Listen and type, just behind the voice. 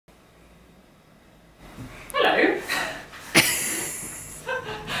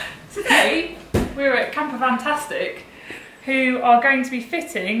Campervantastic, who are going to be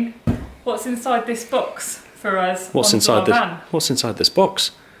fitting what's inside this box for us. What's inside this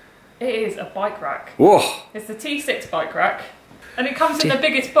box? It is a bike rack. Whoa! It's the T6 bike rack. And it comes in the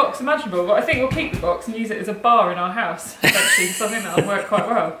biggest box imaginable, but I think we'll keep the box and use it as a bar in our house, eventually, so I think that'll work quite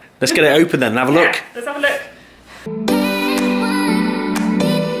well. Let's get it open then and have a look. Yeah, let's have a look.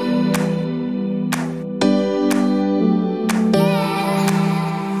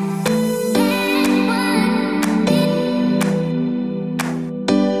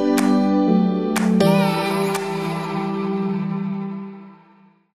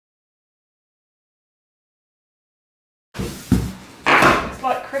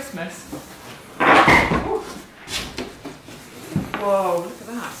 Like Christmas. Ooh. Whoa, look at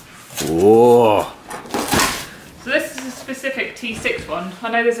that. Whoa. So this is a specific T6 one. I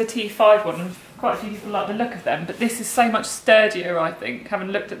know there's a T5 one and quite a few people like the look of them, but this is so much sturdier, I think, having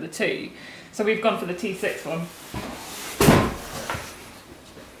looked at the two. So we've gone for the T6 one.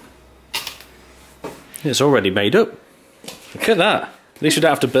 It's already made up. Look at that. At least you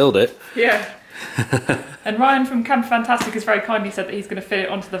don't have to build it. Yeah. And Ryan from Campervantastic has very kindly said that he's going to fit it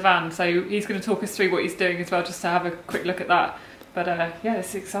onto the van, so he's going to talk us through what he's doing as well, just to have a quick look at that. But yeah,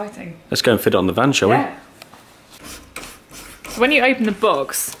 it's exciting. Let's go and fit it on the van, shall we? So when you open the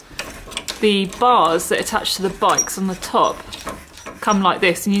box, the bars that attach to the bikes on the top come like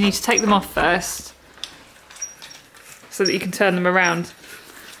this, and you need to take them off first so that you can turn them around.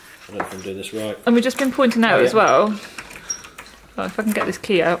 I don't know if I'm doing this right. And we've just been pointing out as well, oh, if I can get this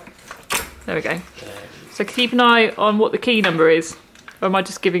key out. There we go. So keep an eye on what the key number is. Or am I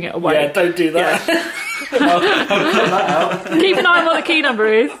just giving it away? Yeah, don't do that. Yeah. I'll cut that out. Keep an eye on what the key number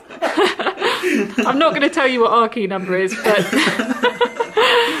is. I'm not going to tell you what our key number is, but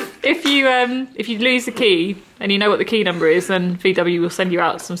if you lose the key and you know what the key number is, then VW will send you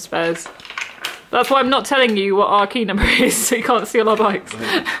out some spares. That's why I'm not telling you what our key number is, so you can't steal our bikes.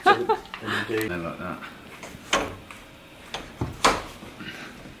 Like that.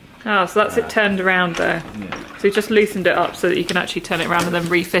 Ah, so that's it turned around there. Yeah. So you just loosened it up so that you can actually turn it around and then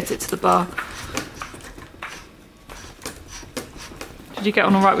refit it to the bar. Did you get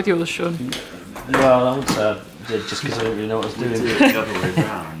on all right with yours, Sean? Well, I would say I did, just because I didn't really know what I was doing. Do it the other way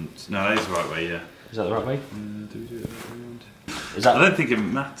round. No, that is the right way, yeah. Is that the right way? Do we do it the right way round? Is that? I don't think it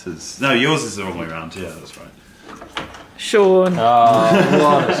matters. No, yours is the wrong way round, yeah, that's right. Sean.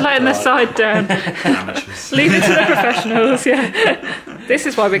 Oh, letting the side down. Amateurs. Leave it to the professionals, yeah. This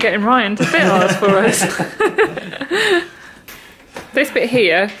is why we're getting Ryan to fit ours for us. This bit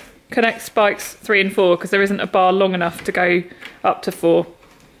here connects spikes 3 and 4 because there isn't a bar long enough to go up to 4.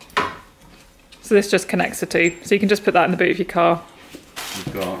 So this just connects the 2. So you can just put that in the boot of your car.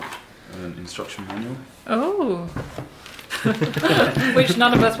 We've got an instruction manual. Oh. Which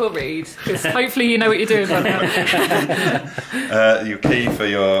none of us will read, because hopefully you know what you're doing by now. Your key for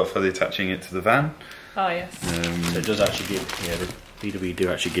the attaching it to the van. Oh yes. So it does actually give, yeah, the VW do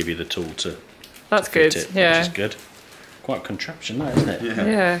actually give you the tool to That's fit good, it, yeah. which is good. Quite a contraption, that, isn't it?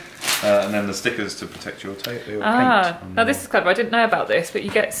 Yeah. And then the stickers to protect your tape. Paint. Now this is clever. I didn't know about this, but you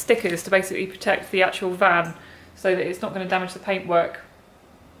get stickers to basically protect the actual van, so that it's not going to damage the paintwork.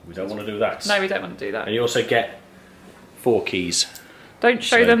 We don't want to do that. No, we don't want to do that. And you also get 4 keys. Don't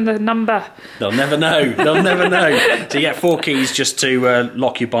show them the number. They'll never know. They'll never know. So you get 4 keys just to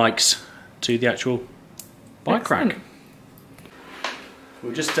lock your bikes to the actual bike rack.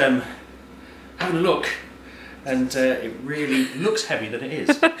 We're just having a look, and it really looks heavier than it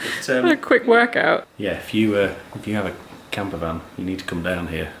is. But, A quick workout. yeah, if you have a camper van, you need to come down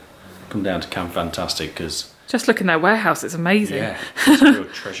here. Come down to Campervantastic, because Just look in their warehouse. It's amazing. yeah, it's a real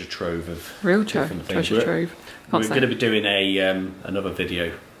treasure trove of Real different things. treasure trove. We're going to be doing another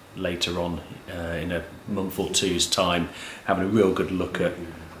video later on in a month or two's time, having a real good look at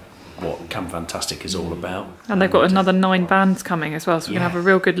what Campervantastic is all about. And they've got another 9 vans coming as well, so we're going to have a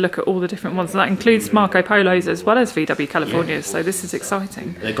real good look at all the different ones. And that includes Marco Polos as well as VW Californias, so this is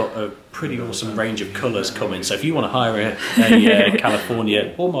exciting. They've got a pretty awesome range of colours coming, so if you want to hire a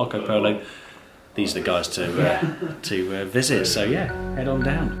California or Marco Polo, these are the guys to visit. So yeah, head on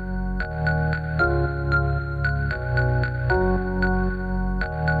down.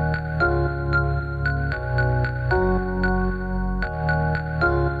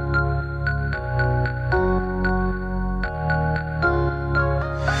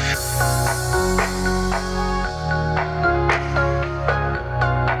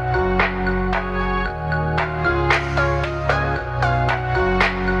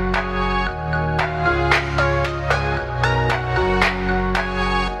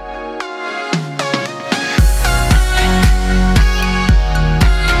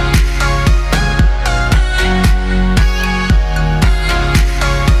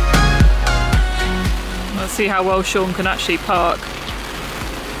 see how well Sean can actually park.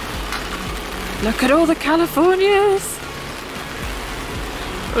 Look at all the Californias!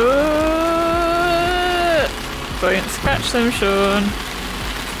 Don't scratch them, Sean.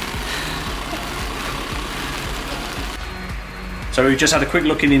 So we've just had a quick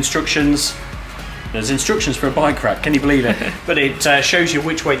look in the instructions. There's instructions for a bike rack, can you believe it? But it shows you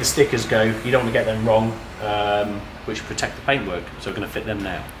which way the stickers go. You don't want to get them wrong, which protect the paintwork. So we're going to fit them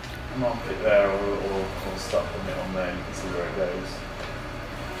now. Mark it there or start putting it on there and you can see where it goes.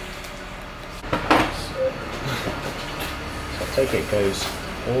 So I take it goes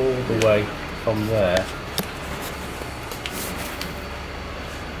all the way from there.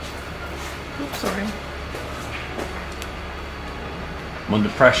 Oops, sorry. I'm under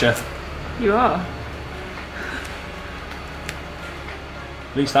pressure. You are.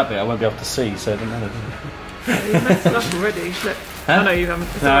 At least that bit I won't be able to see, so it doesn't matter. Yeah, you've messed it up already. Look. Huh? I know you haven't.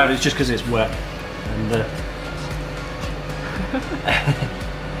 It's No, alright. it's just because it's wet. And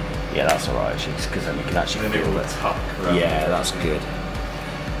yeah, that's alright actually, because then you can actually feel it. Yeah, that's good.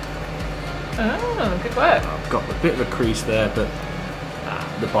 Oh, good work. I've got a bit of a crease there, but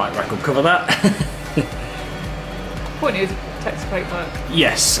the bike rack will cover that. Point is, text plate work.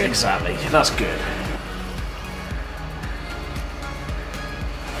 Yes, exactly. That's good.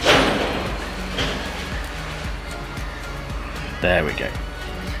 There we go.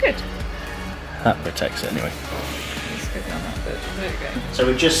 Good. That protects it anyway. Let's go down that bit. There you go. So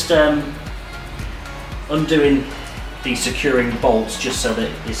we're just undoing the securing bolts just so that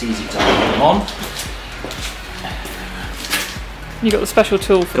it's easy to hold them on. You got the special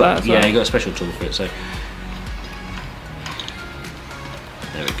tool for that as well. Yeah, you got a special tool for it, so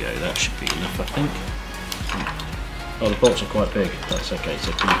there we go, that should be enough I think. Oh, the bolts are quite big, that's okay,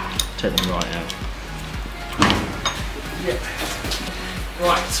 so can you take them right out. Yep.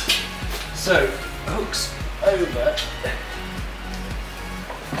 Right, so hooks over.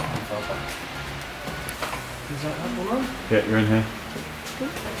 Is that one on? Yeah, you're in here.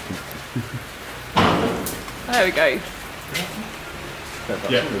 There we go.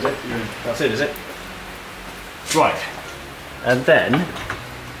 Yeah, is it? You're in. That's it, is it? Right, and then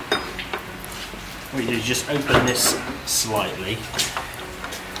what you do is just open this slightly,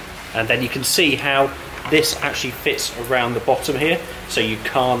 and then you can see how this actually fits around the bottom here, so you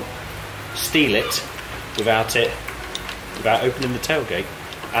can't steal it without opening the tailgate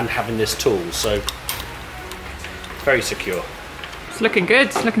and having this tool. So very secure. It's looking good.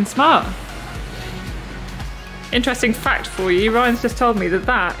 It's looking smart. Interesting fact for you, Ryan's just told me that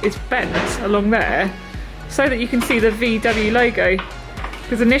that is bent along there so that you can see the VW logo,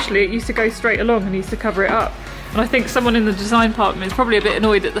 because initially it used to go straight along and used to cover it up, and I think someone in the design department is probably a bit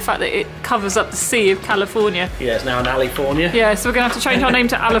annoyed at the fact that it covers up the sea of California. Yeah, it's now an California. Yeah, so we're going to have to change our name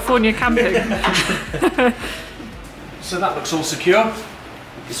to California Camping. So that looks all secure.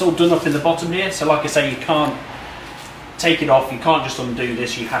 It's all done up in the bottom here, so like I say, you can't take it off, you can't just undo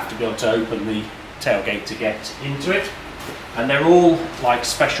this, you have to be able to open the tailgate to get into it. And they're all like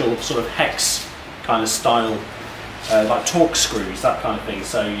special sort of hex kind of style, like torque screws, that kind of thing,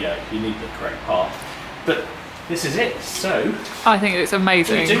 so yeah, you need the correct part. But this is it, so I think it's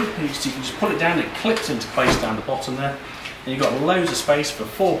amazing. you can just pull it down, it clips into place down the bottom there, and you've got loads of space for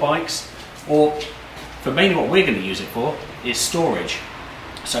 4 bikes, or for mainly what we're going to use it for is storage.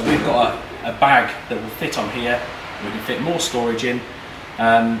 So we've got a bag that will fit on here, we can fit more storage in.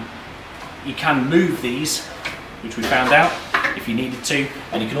 You can move these, which we found out, if you needed to,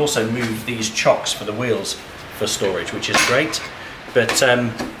 and you can also move these chocks for the wheels for storage, which is great. But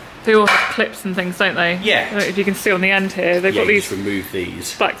They all have clips and things, don't they? Yeah. I don't know if you can see on the end here, they've got you these just remove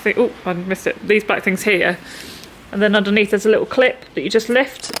these. black things. Oh, I missed it. These black things here, and then underneath there's a little clip that you just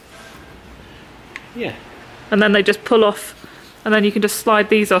lift, Yeah. and then they just pull off, and then you can just slide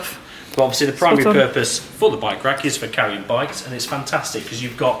these off. But obviously the primary Spot on. purpose for the bike rack is for carrying bikes, and it's fantastic because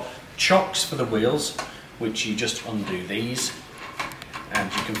you've got chocks for the wheels, which you just undo these,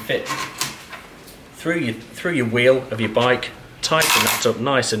 and you can fit through your wheel of your bike, tighten that up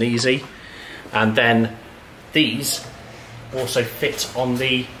nice and easy, and then these also fit on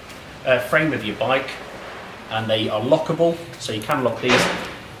the frame of your bike, and they are lockable, so you can lock these.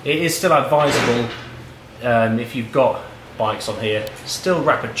 It is still advisable if you've got bikes on here, still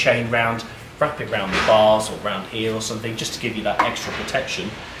wrap a chain round, wrap it round the bars or round here or something, just to give you that extra protection.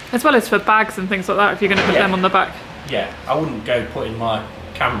 As well as for bags and things like that, if you're going to put them on the back. Yeah, I wouldn't go putting my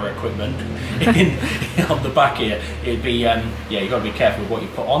camera equipment on the back here. It'd be, yeah, you've got to be careful with what you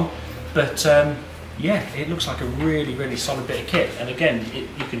put on. But yeah, it looks like a really, really solid bit of kit. And again,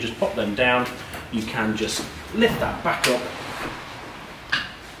 you can just pop them down, you can just lift that back up,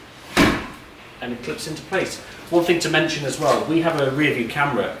 and it clips into place. One thing to mention as well, we have a rear view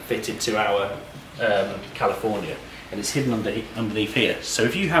camera fitted to our California, and it's hidden underneath here. So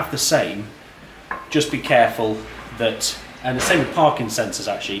if you have the same, just be careful that, and the same with parking sensors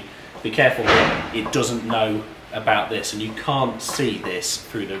actually, be careful that it doesn't know about this, and you can't see this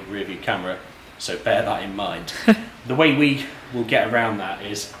through the rear view camera, so bear that in mind. The way we will get around that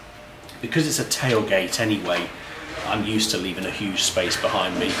is, because it's a tailgate anyway, I'm used to leaving a huge space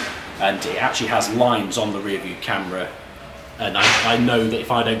behind me, and it actually has lines on the rear view camera, and I know that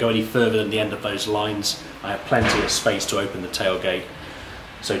if I don't go any further than the end of those lines, I have plenty of space to open the tailgate.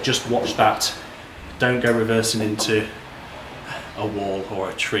 So just watch that. Don't go reversing into a wall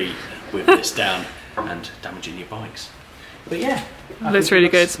or a tree with this down and damaging your bikes. But yeah, it looks really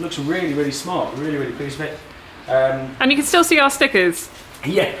good. Looks really, really smart. Really, really pleased with it. And you can still see our stickers.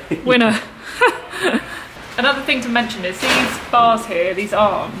 Yeah. Winner. Another thing to mention is these bars here, these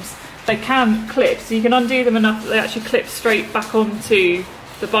arms, they can clip, so you can undo them enough that they actually clip straight back onto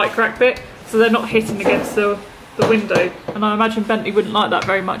the bike rack bit, so they're not hitting against the window. And I imagine Bentley wouldn't like that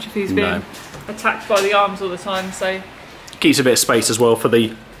very much if he's being attacked by the arms all the time. So keeps a bit of space as well for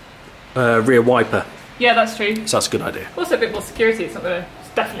the rear wiper. Yeah, that's true. So that's a good idea. Also a bit more security. It's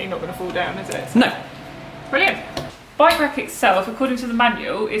definitely not going to fall down, is it? No. Brilliant. Bike rack itself, according to the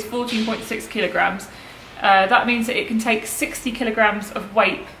manual, is 14.6 kilograms. That means that it can take 60 kilograms of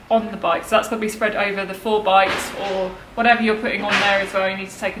weight on the bike, so that's going to be spread over the 4 bikes or whatever you're putting on there as well. You need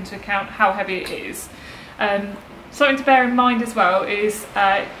to take into account how heavy it is. Something to bear in mind as well is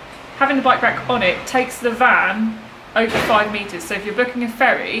having the bike rack on it takes the van over 5 metres, so if you're booking a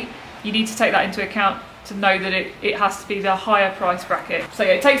ferry you need to take that into account to know that it has to be the higher price bracket. So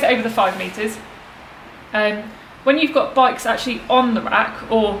yeah, it takes it over the 5 metres. When you've got bikes actually on the rack,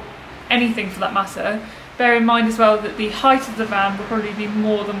 or anything for that matter, bear in mind as well that the height of the van will probably be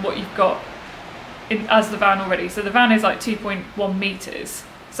more than what you've got as the van already. So the van is like 2.1 metres.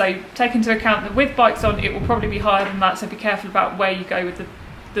 So take into account that with bikes on it will probably be higher than that, so be careful about where you go with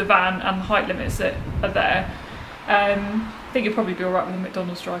the van and the height limits that are there. I think you'll probably be alright with a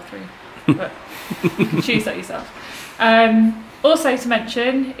McDonald's drive-through, but you can choose that yourself. Also to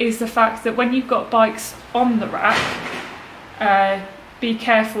mention is the fact that when you've got bikes on the rack, be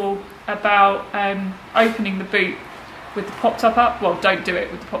careful about opening the boot with the pop top up. Well, don't do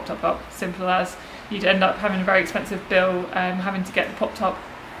it with the pop top up, simple as. You'd end up having a very expensive bill, having to get the pop top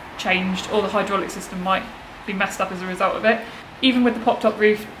changed, or the hydraulic system might be messed up as a result of it. Even with the pop top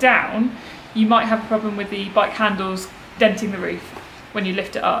roof down, you might have a problem with the bike handles denting the roof when you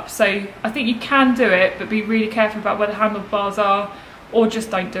lift it up. So I think you can do it, but be really careful about where the handlebars are, or just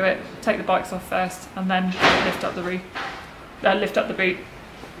don't do it. Take the bikes off first and then lift up the roof, lift up the boot.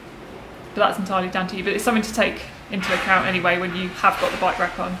 But that's entirely down to you, but it's something to take into account anyway when you have got the bike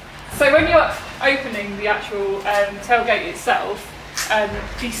rack on. So when you're opening the actual tailgate itself,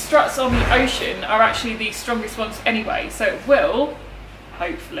 the struts on the Ocean are actually the strongest ones anyway, so it will,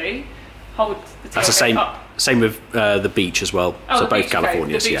 hopefully, hold the tailgate That's the up. Same with the Beach as well. Oh, so the both Beach,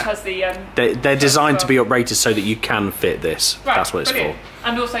 Californias, okay. The Beach has the... they're designed to be uprated so that you can fit this. Right, that's what it's brilliant. for.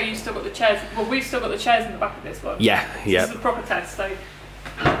 And also you've still got the chairs, well we've still got the chairs in the back of this one. Yeah, yeah. This is a proper test, so...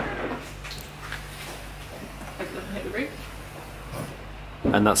 Hope it doesn't hit the roof.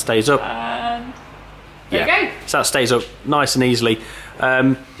 And that stays up. And there you go. So that stays up nice and easily.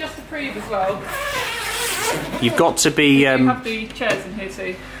 Just to prove as well, you've got to be... you have the chairs in here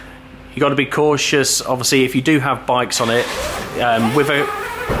too. You've got to be cautious, obviously, if you do have bikes on it.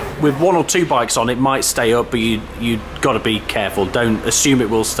 With 1 or 2 bikes on, it might stay up, but you've got to be careful. Don't assume it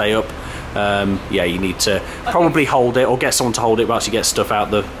will stay up. Yeah, you need to probably hold it, or get someone to hold it whilst you get stuff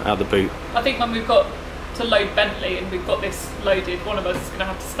out the boot. I think when we've got to load Bentley and we've got this loaded, one of us is going to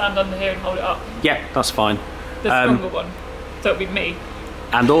have to stand under here and hold it up. Yeah, that's fine. The stronger one, so it'll be me.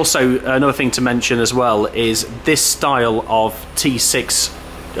 And also, another thing to mention as well is this style of T6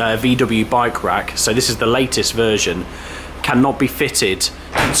 VW bike rack, so this is the latest version, cannot be fitted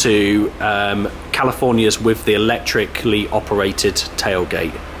to Californias with the electrically operated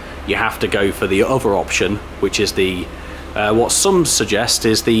tailgate. You have to go for the other option, which is the what some suggest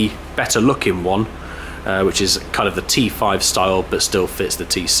is the better looking one, which is kind of the T5 style but still fits the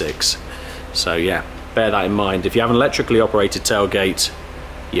T6. So yeah, bear that in mind. If you have an electrically operated tailgate,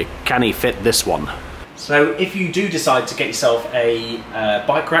 you can't fit this one. So if you do decide to get yourself a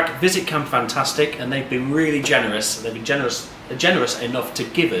bike rack, visit Campervantastic, and they've been really generous. They've been generous enough to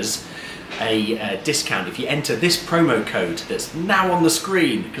give us a discount if you enter this promo code that's now on the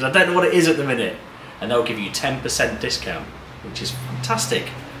screen, because I don't know what it is at the minute, and they'll give you 10% discount, which is fantastic.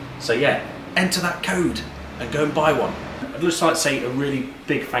 So yeah, enter that code and go and buy one. I'd just like to say a really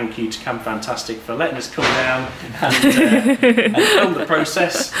big thank you to Campervantastic for letting us come down and film the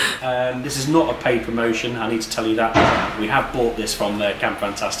process. This is not a paid promotion, I need to tell you that. We have bought this from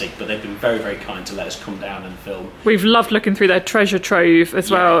Campervantastic, but they've been very, very kind to let us come down and film. We've loved looking through their treasure trove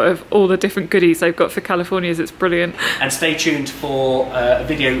as well of all the different goodies they've got for Californias. It's brilliant. And stay tuned for a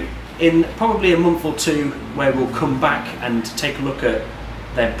video in probably a month or two where we'll come back and take a look at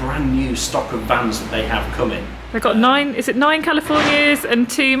their brand new stock of vans that they have coming. They've got 9 Californias and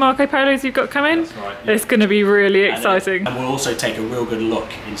 2 Marco Polos you've got coming? That's right. Yeah. It's going to be really exciting. And we'll also take a real good look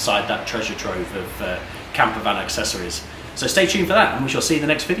inside that treasure trove of camper van accessories. So stay tuned for that, and we shall see you in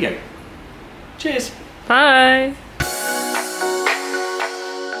the next video. Cheers! Bye!